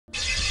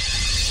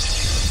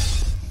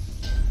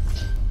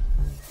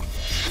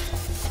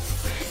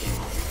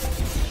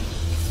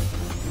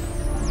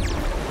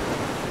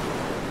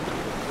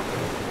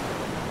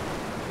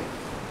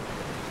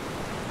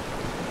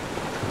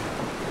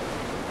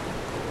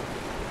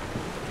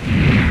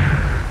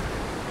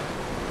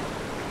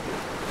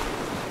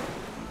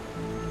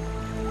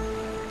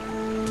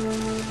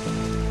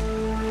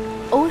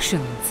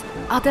Oceans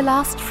are the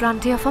last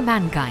frontier for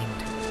mankind.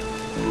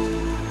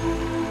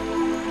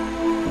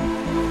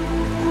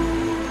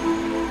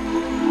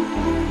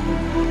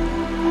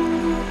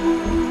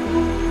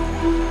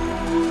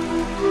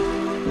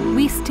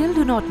 We still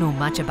do not know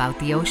much about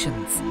the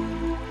oceans.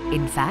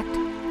 In fact,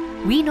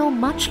 we know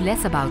much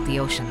less about the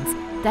oceans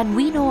than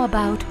we know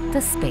about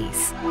the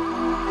space.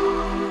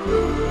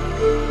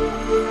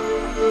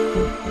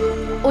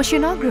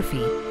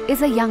 Oceanography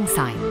is a young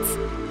science.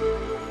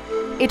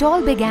 It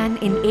all began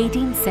in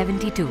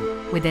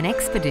 1872 with an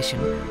expedition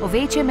of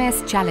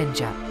HMS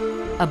Challenger,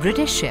 a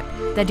British ship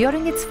that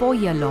during its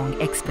 4-year-long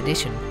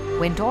expedition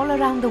went all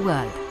around the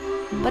world,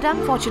 but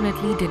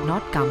unfortunately did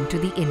not come to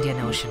the Indian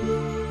Ocean.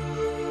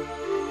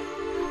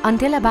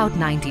 Until about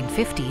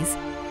 1950s,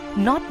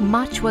 not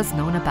much was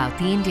known about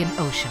the Indian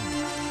Ocean.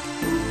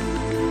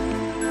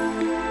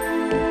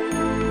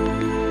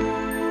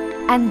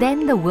 And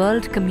then the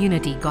world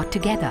community got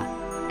together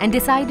and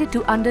decided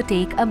to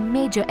undertake a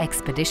major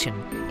expedition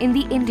in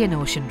the Indian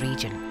Ocean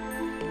region.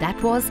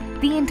 That was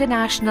the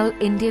International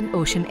Indian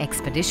Ocean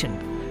Expedition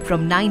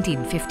from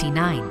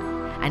 1959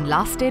 and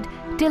lasted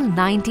till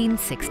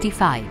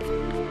 1965.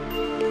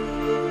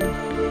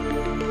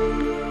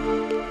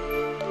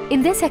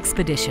 In this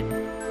expedition,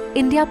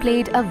 India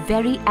played a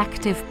very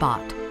active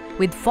part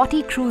with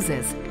 40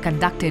 cruises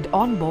conducted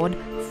on board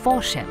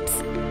 4 ships.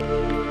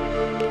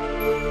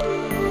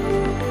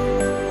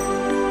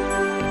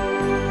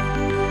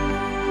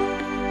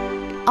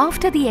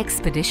 After the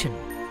expedition,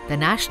 the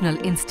National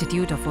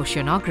Institute of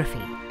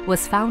Oceanography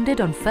was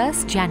founded on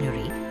 1st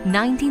January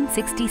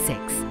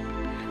 1966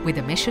 with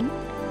a mission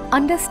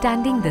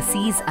understanding the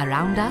seas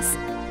around us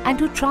and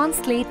to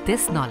translate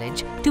this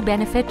knowledge to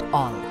benefit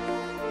all.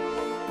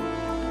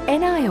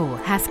 NIO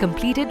has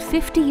completed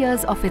 50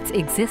 years of its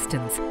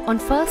existence on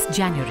 1st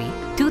January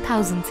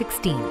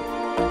 2016.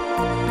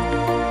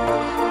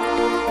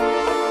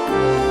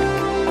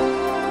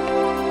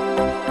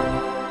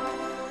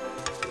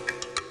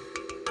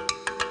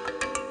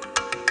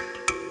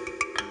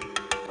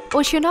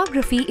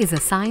 Oceanography is a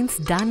science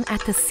done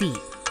at the sea,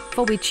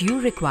 for which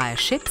you require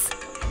ships,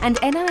 and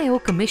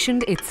NIO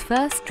commissioned its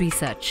first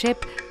research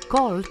ship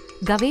called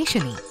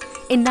Gaveshani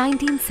in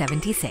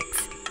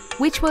 1976,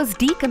 which was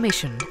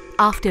decommissioned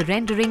after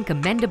rendering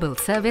commendable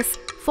service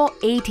for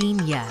 18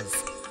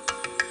 years.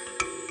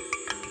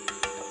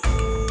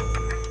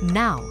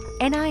 Now,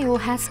 NIO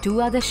has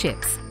 2 other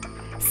ships,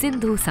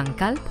 Sindhu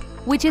Sankalp,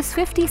 which is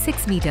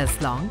 56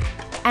 meters long,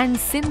 and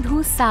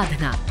Sindhu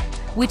Sadhana,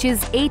 which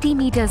is 80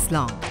 meters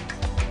long.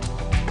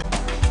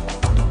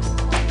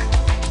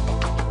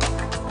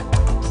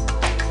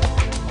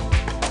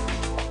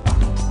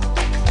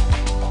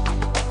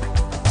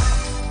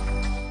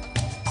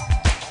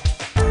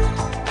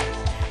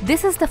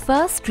 This is the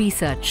first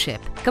research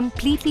ship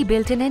completely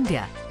built in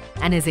India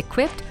and is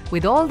equipped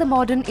with all the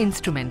modern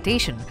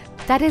instrumentation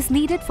that is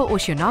needed for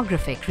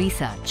oceanographic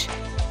research.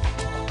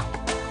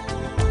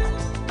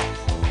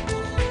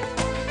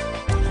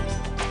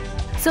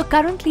 So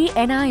currently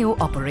NIO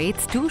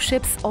operates 2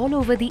 ships all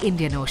over the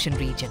Indian Ocean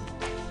region,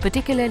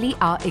 particularly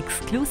our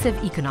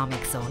exclusive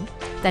economic zone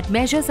that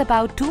measures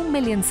about 2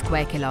 million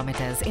square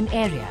kilometers in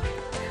area,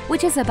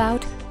 which is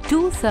about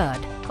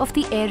 2/3 of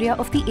the area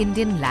of the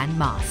Indian land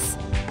mass.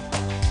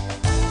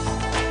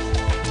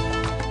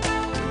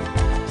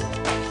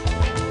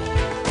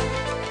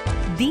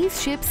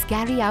 These ships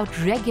carry out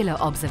regular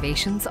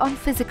observations on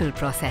physical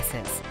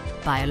processes,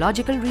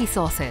 biological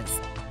resources,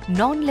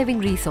 non-living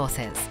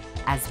resources,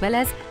 as well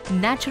as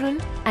natural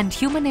and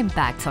human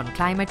impacts on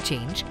climate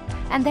change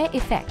and their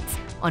effects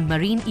on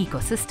marine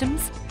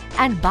ecosystems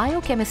and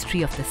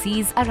biochemistry of the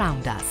seas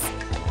around us.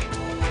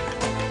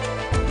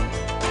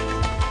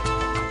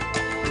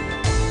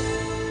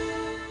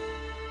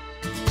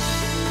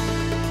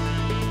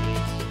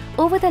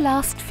 Over the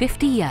last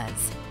 50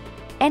 years,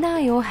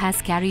 NIO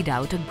has carried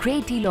out a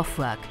great deal of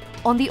work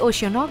on the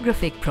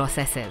oceanographic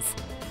processes,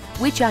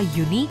 which are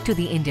unique to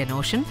the Indian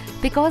Ocean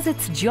because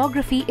its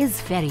geography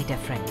is very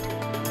different.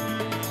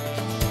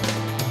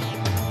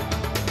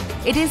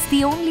 It is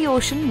the only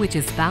ocean which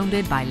is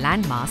bounded by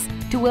landmass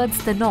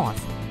towards the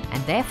north,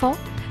 and therefore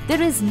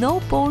there is no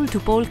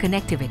pole-to-pole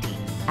connectivity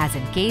as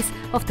in case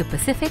of the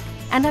Pacific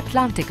and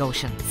Atlantic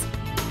Oceans.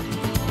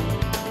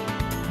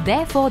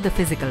 Therefore, the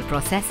physical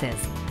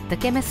processes, the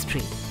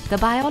chemistry, the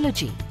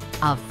biology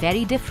are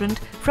very different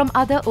from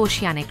other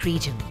oceanic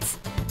regions.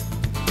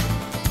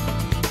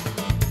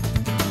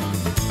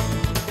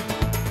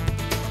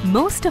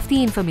 Most of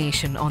the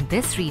information on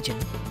this region,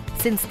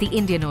 since the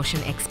Indian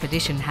Ocean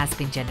expedition has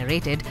been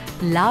generated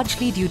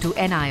largely due to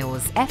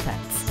NIO's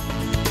efforts.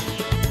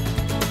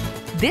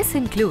 This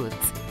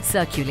includes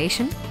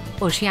circulation,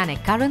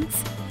 oceanic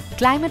currents,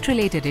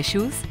 climate-related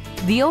issues,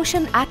 the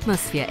ocean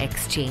atmosphere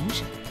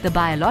exchange, the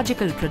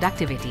biological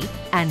productivity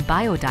and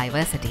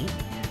biodiversity,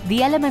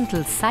 the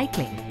elemental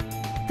cycling,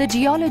 the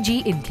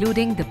geology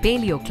including the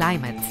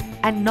paleoclimates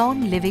and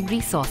non-living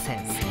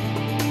resources.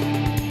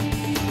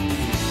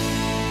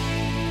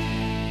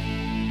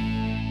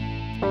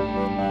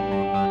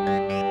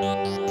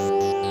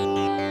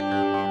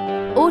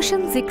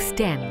 Oceans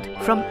extend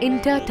from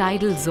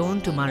intertidal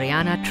zone to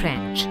Mariana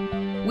Trench,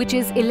 which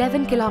is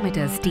 11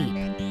 kilometers deep.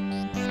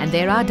 And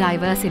there are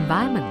diverse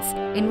environments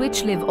in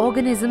which live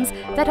organisms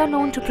that are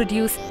known to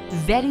produce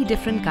very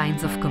different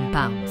kinds of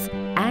compounds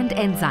and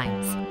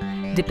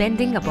enzymes,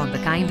 depending upon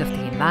the kind of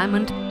the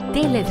environment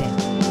they live in.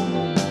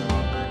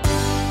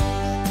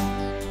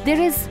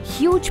 There is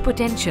huge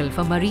potential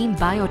for marine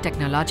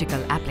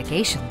biotechnological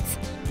applications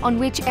on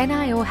which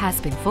NIO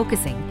has been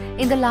focusing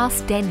in the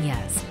last 10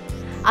 years,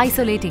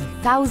 isolating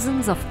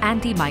thousands of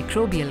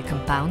antimicrobial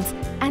compounds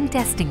and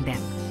testing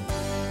them.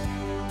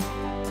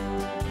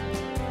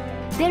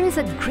 There is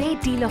a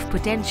great deal of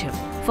potential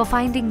for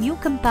finding new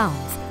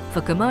compounds for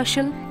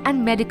commercial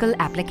and medical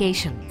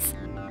applications.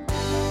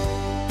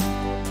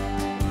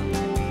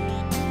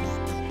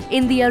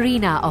 In the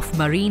arena of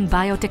marine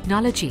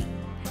biotechnology,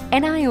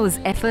 NIO's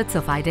efforts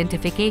of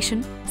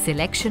identification,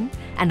 selection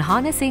and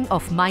harnessing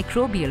of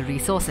microbial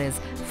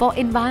resources for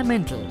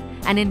environmental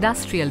and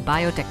industrial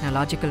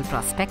biotechnological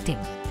prospecting.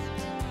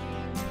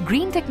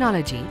 Green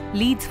technology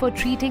leads for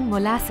treating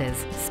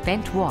molasses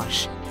spent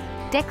wash,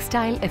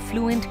 textile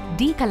effluent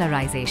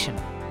decolorization,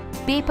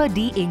 paper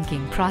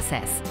de-inking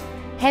process,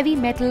 heavy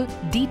metal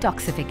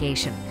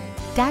detoxification,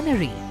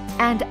 tannery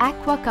and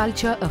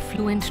aquaculture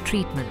effluent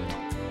treatment.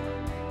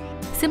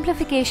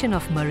 Simplification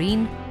of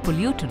marine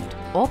pollutant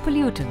or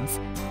pollutants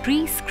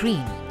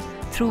pre-screen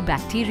through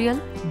bacterial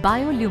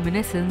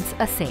bioluminescence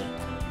assay.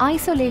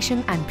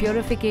 Isolation and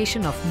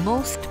purification of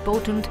most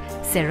potent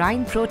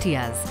serine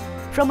proteas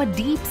from a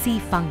deep-sea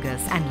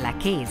fungus and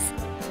lacase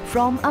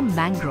from a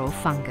mangrove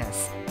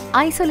fungus.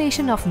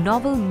 Isolation of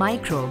novel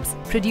microbes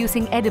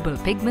producing edible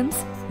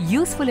pigments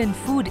useful in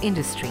food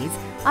industries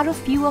are a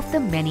few of the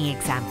many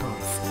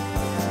examples.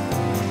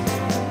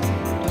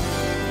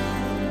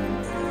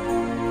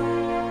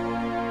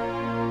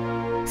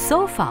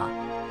 So far,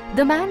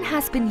 the man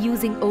has been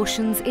using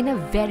oceans in a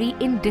very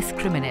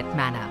indiscriminate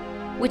manner,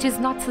 which is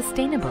not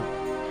sustainable,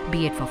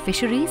 be it for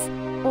fisheries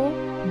or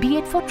be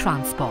it for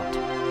transport.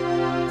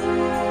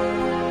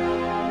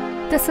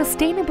 The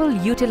sustainable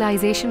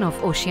utilization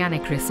of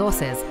oceanic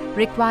resources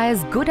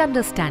requires good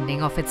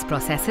understanding of its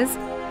processes,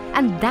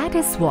 and that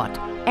is what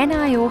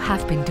NIO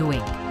have been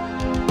doing.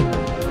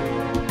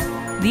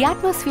 The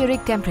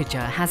atmospheric temperature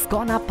has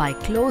gone up by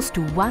close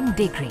to 1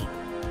 degree,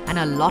 and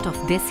a lot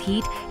of this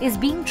heat is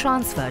being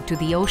transferred to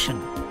the ocean,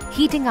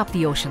 heating up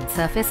the ocean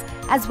surface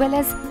as well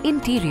as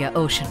interior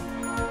ocean.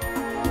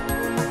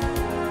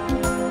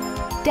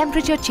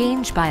 Temperature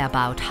change by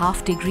about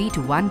 ½ degree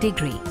to 1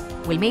 degree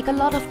will make a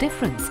lot of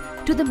difference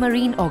to the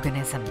marine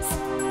organisms.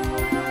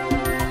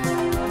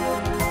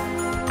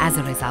 As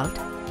a result,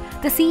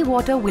 the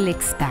seawater will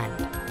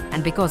expand,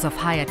 and because of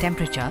higher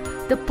temperature,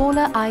 the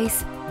polar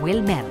ice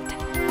will melt.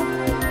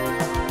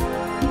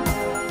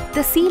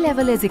 The sea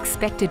level is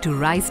expected to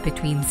rise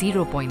between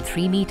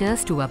 0.3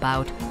 meters to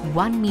about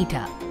 1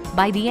 meter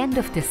by the end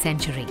of this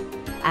century,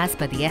 as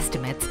per the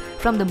estimates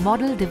from the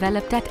model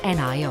developed at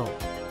NIO.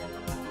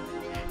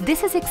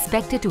 This is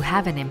expected to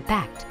have an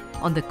impact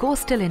on the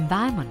coastal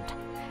environment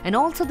and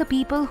also the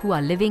people who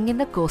are living in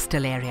the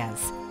coastal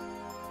areas.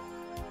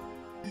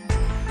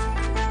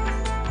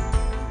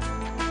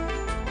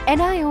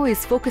 NIO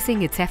is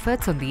focusing its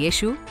efforts on the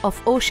issue of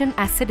ocean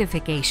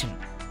acidification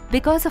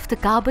because of the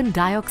carbon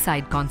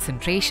dioxide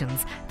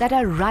concentrations that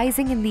are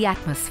rising in the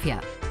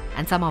atmosphere,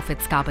 and some of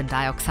its carbon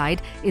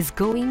dioxide is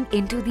going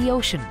into the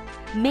ocean,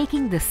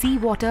 making the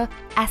seawater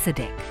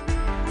acidic.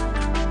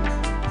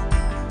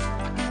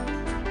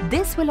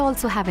 This will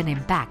also have an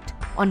impact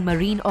on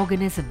marine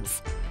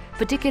organisms,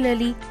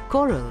 particularly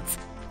corals,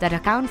 that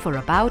account for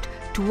about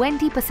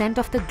 20%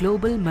 of the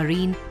global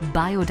marine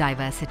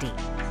biodiversity.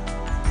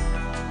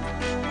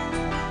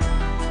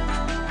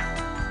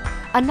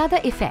 Another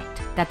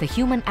effect that the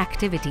human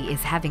activity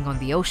is having on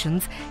the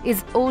oceans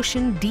is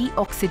ocean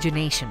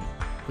deoxygenation,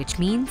 which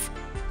means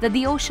that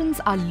the oceans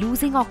are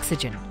losing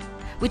oxygen,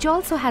 which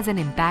also has an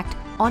impact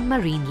on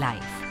marine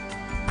life.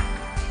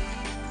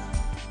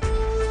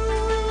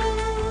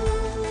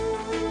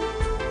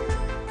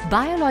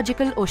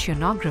 Biological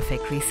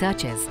oceanographic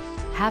researches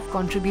have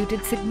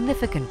contributed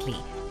significantly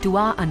to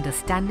our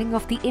understanding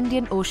of the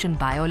Indian ocean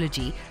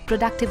biology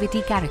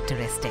productivity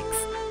characteristics,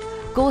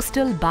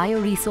 coastal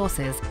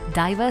bioresources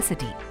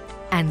diversity,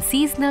 and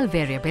seasonal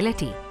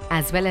variability,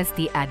 as well as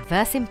the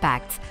adverse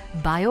impacts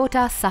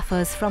biota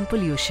suffers from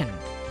pollution.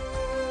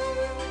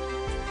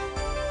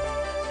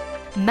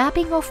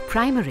 Mapping of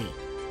primary,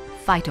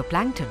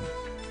 phytoplankton,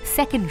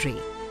 secondary,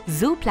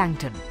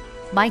 zooplankton,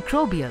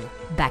 microbial,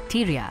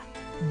 bacteria,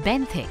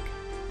 benthic,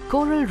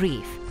 coral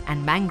reef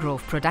and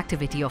mangrove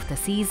productivity of the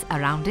seas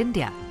around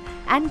India,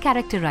 and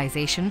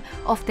characterization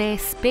of their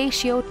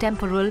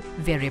spatio-temporal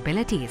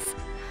variabilities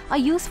are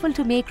useful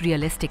to make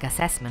realistic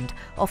assessment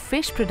of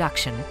fish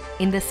production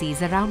in the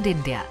seas around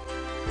India.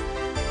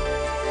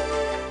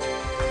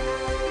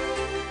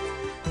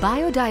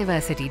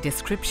 Biodiversity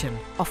description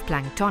of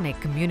planktonic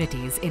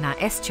communities in our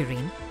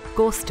estuarine,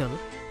 coastal,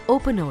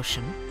 open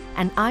ocean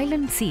and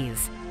island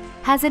seas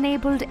has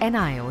enabled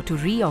NIO to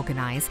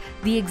reorganize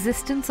the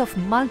existence of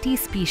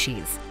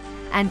multi-species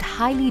and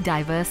highly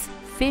diverse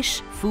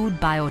fish food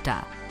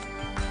biota.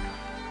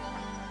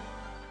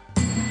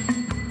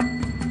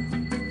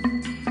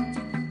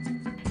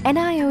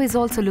 NIO is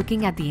also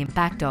looking at the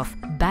impact of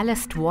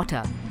ballast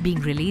water being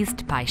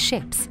released by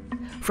ships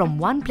from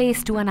one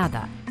place to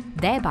another,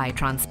 thereby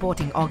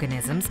transporting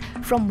organisms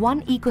from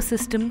one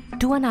ecosystem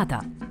to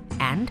another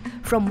and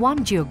from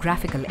one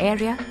geographical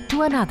area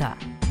to another.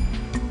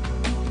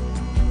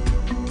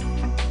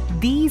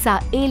 These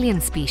are alien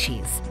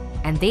species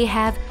and they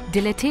have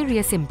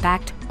deleterious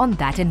impact on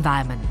that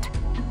environment.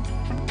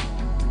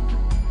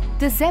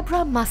 The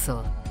zebra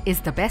mussel is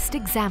the best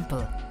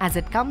example as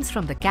it comes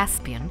from the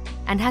Caspian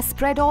and has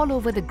spread all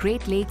over the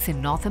Great Lakes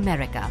in North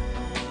America.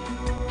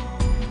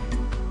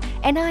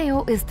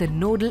 NIO is the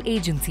nodal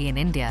agency in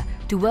India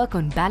to work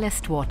on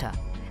ballast water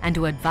and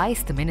to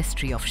advise the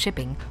Ministry of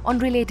Shipping on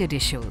related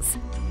issues.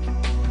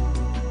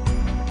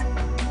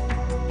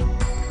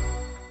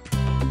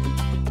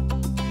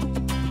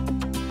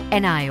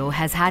 NIO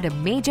has had a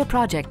major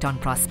project on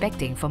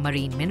prospecting for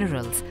marine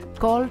minerals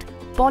called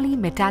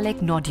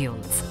polymetallic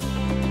nodules.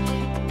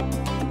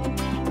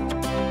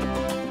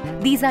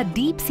 These are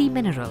deep-sea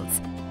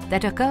minerals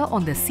that occur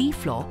on the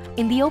seafloor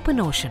in the open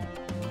ocean,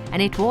 and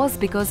it was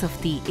because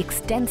of the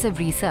extensive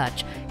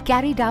research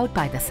carried out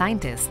by the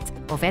scientists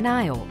of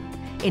NIO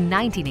in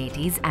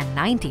 1980s and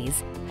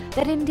 90s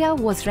that India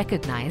was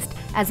recognized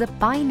as a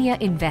pioneer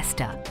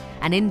investor,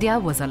 and India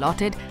was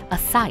allotted a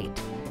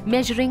site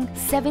measuring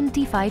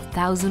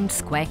 75,000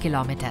 square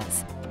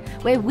kilometers,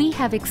 where we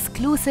have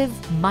exclusive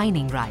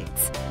mining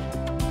rights.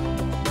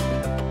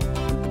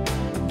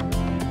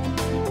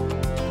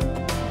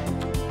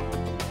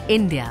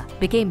 India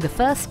became the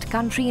first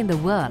country in the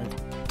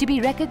world to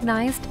be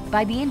recognized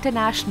by the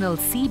International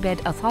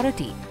Seabed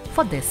Authority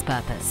for this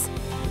purpose.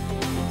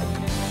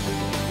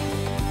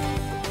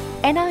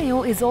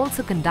 NIO is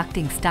also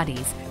conducting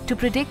studies to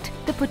predict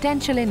the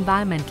potential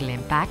environmental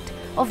impact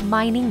of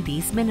mining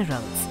these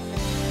minerals.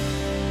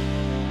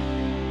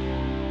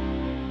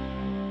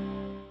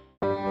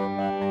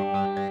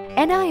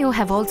 NIO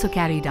have also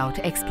carried out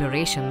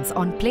explorations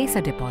on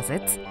placer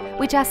deposits,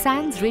 which are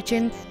sands rich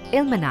in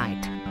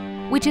ilmenite,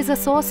 which is a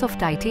source of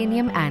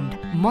titanium, and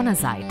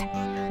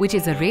monazite, which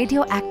is a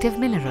radioactive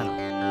mineral.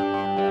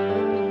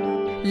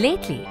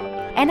 Lately,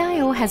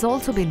 NIO has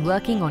also been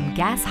working on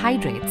gas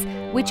hydrates,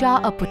 which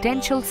are a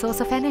potential source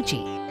of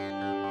energy.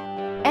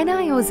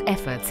 NIO's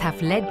efforts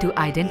have led to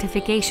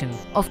identification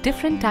of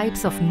different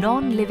types of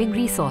non-living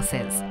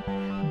resources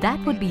that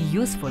would be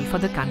useful for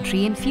the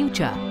country in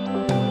future.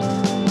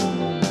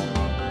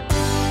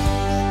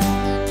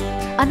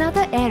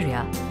 Another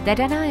area that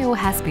NIO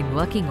has been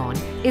working on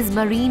is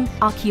marine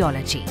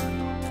archaeology.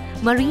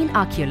 Marine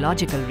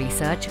archaeological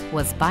research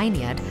was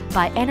pioneered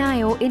by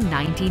NIO in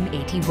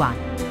 1981.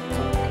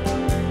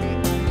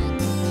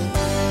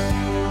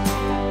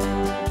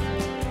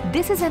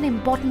 This is an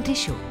important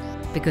issue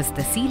because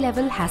the sea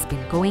level has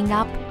been going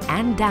up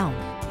and down,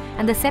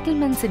 and the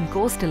settlements in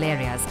coastal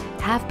areas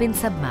have been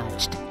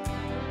submerged.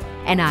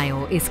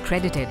 NIO is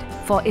credited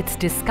for its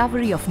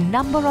discovery of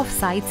number of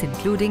sites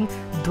including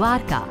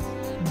Dwarka,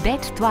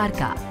 Bet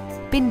Dwarka,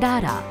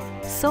 Pindara,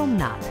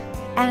 Somnath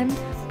and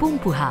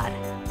Pumpuhar.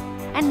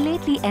 And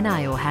lately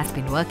NIO has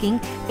been working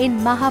in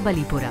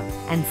Mahabalipuram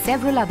and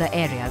several other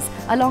areas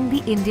along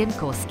the Indian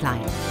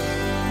coastline.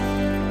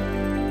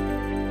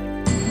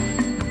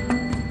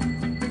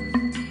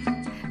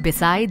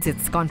 Besides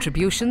its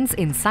contributions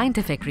in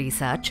scientific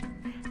research,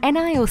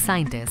 NIO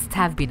scientists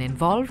have been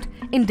involved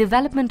in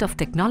development of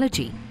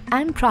technology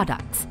and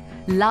products,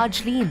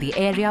 largely in the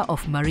area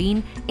of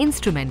marine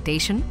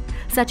instrumentation,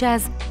 such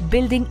as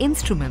building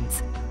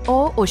instruments,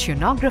 or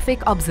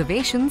oceanographic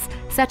observations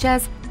such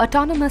as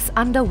autonomous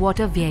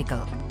underwater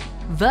vehicle,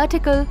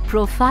 vertical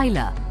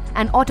profiler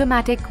and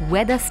automatic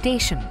weather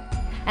station.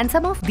 And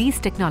some of these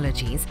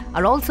technologies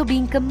are also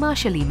being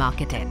commercially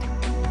marketed.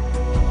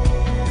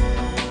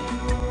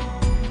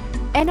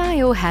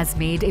 NIO has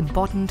made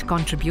important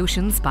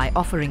contributions by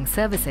offering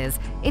services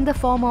in the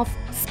form of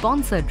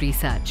sponsored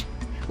research,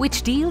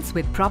 which deals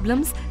with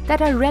problems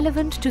that are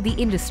relevant to the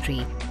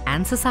industry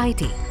and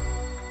society.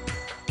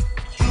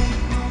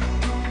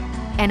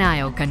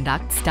 NIO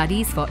conducts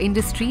studies for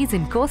industries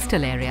in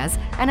coastal areas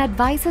and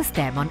advises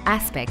them on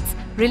aspects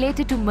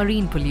related to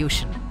marine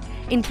pollution,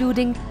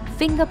 including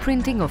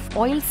fingerprinting of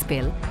oil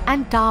spill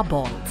and tar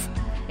balls,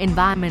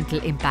 environmental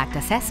impact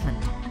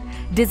assessment,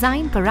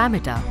 design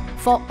parameter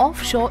for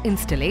offshore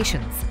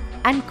installations,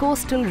 and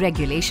coastal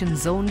regulation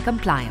zone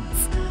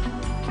compliance.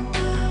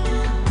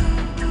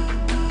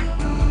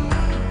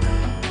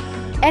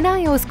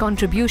 NIO's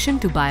contribution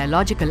to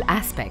biological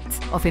aspects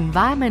of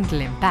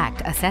environmental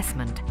impact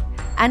assessment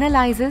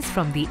analyzes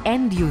from the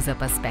end-user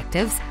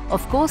perspectives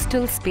of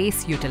coastal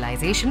space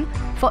utilization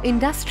for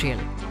industrial,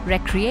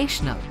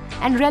 recreational,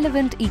 and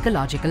relevant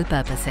ecological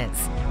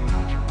purposes.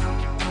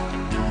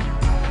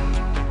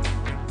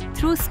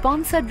 Through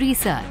sponsored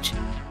research,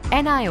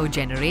 NIO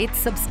generates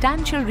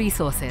substantial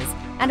resources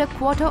and a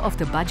quarter of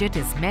the budget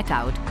is met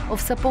out of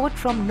support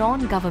from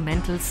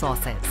non-governmental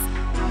sources.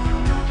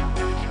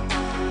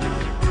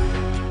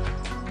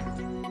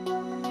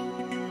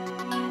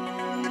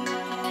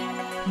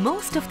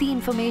 Most of the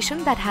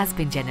information that has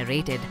been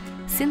generated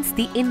since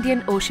the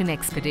Indian Ocean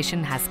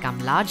Expedition has come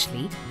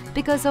largely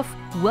because of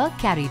work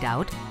carried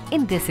out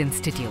in this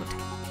institute.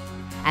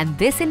 And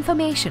this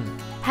information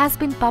has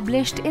been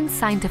published in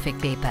scientific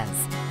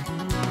papers.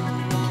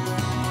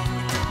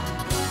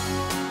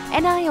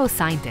 NIO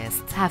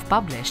scientists have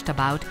published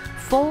about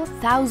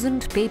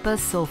 4,000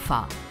 papers so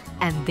far,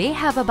 and they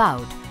have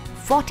about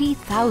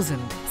 40,000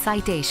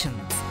 citations.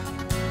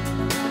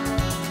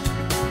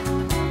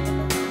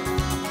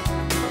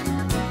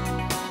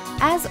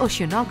 As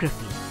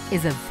oceanography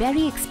is a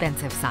very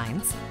expensive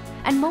science,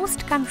 and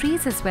most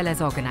countries as well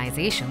as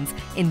organizations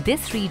in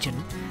this region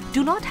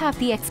do not have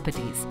the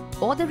expertise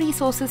or the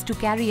resources to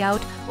carry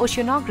out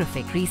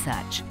oceanographic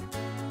research.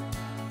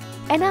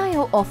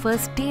 NIO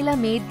offers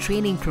tailor-made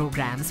training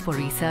programs for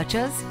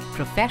researchers,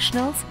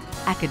 professionals,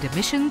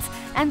 academicians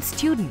and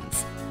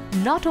students,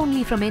 not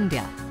only from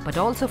India but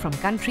also from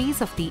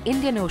countries of the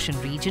Indian Ocean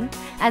region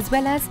as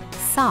well as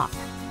SAARC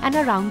and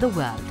around the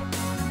world.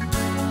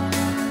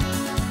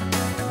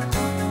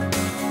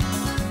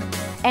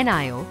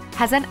 NIO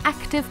has an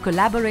active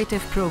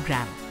collaborative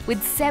program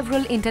with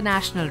several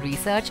international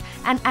research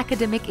and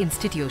academic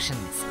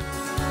institutions.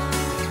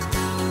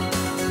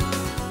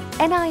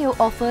 NIO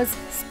offers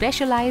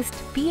specialized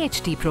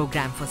PhD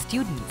program for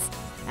students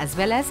as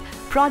well as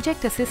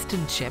project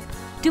assistantship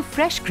to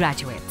fresh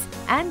graduates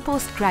and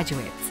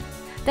postgraduates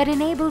that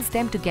enables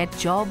them to get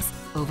jobs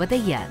over the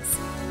years.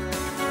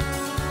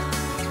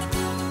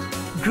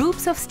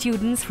 Groups of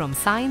students from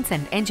science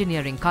and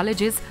engineering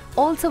colleges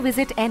also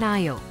visit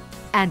NIO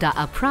and are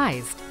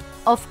apprised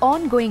of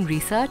ongoing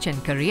research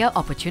and career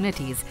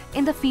opportunities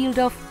in the field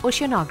of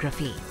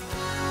oceanography.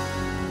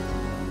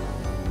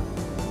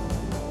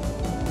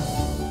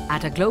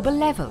 At a global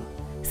level,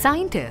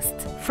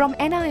 scientists from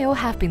NIO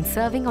have been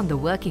serving on the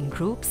working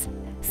groups,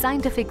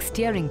 scientific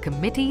steering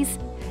committees,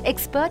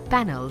 expert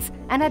panels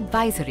and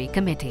advisory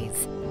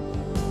committees.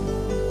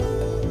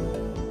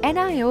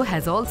 NIO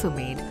has also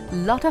made a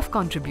lot of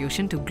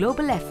contribution to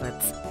global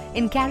efforts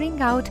in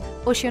carrying out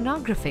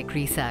oceanographic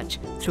research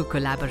through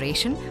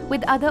collaboration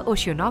with other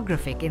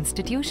oceanographic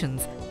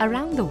institutions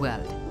around the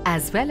world,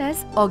 as well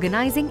as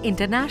organizing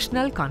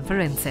international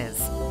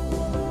conferences.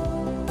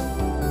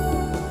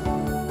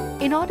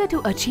 In order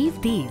to achieve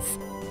these,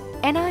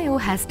 NIO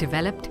has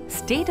developed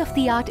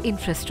state-of-the-art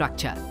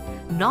infrastructure,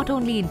 not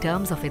only in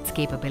terms of its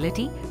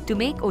capability to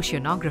make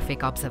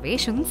oceanographic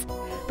observations,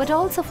 but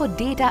also for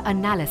data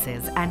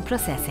analysis and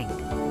processing.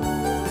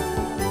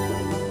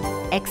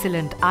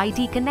 Excellent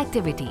IT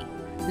connectivity,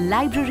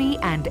 library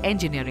and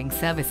engineering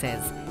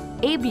services,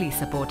 ably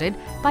supported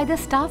by the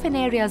staff in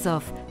areas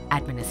of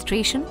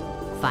administration,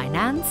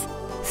 finance,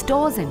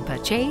 stores and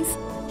purchase,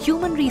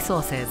 human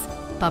resources,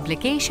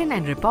 publication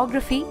and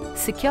reprography,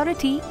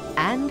 security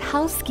and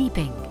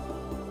housekeeping.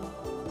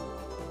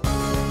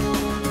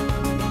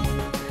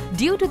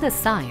 Due to the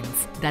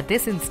science that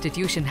this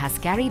institution has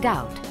carried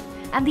out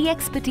and the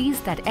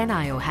expertise that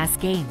NIO has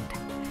gained,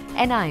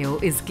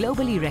 NIO is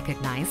globally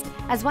recognized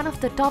as one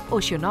of the top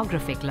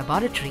oceanographic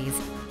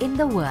laboratories in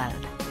the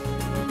world.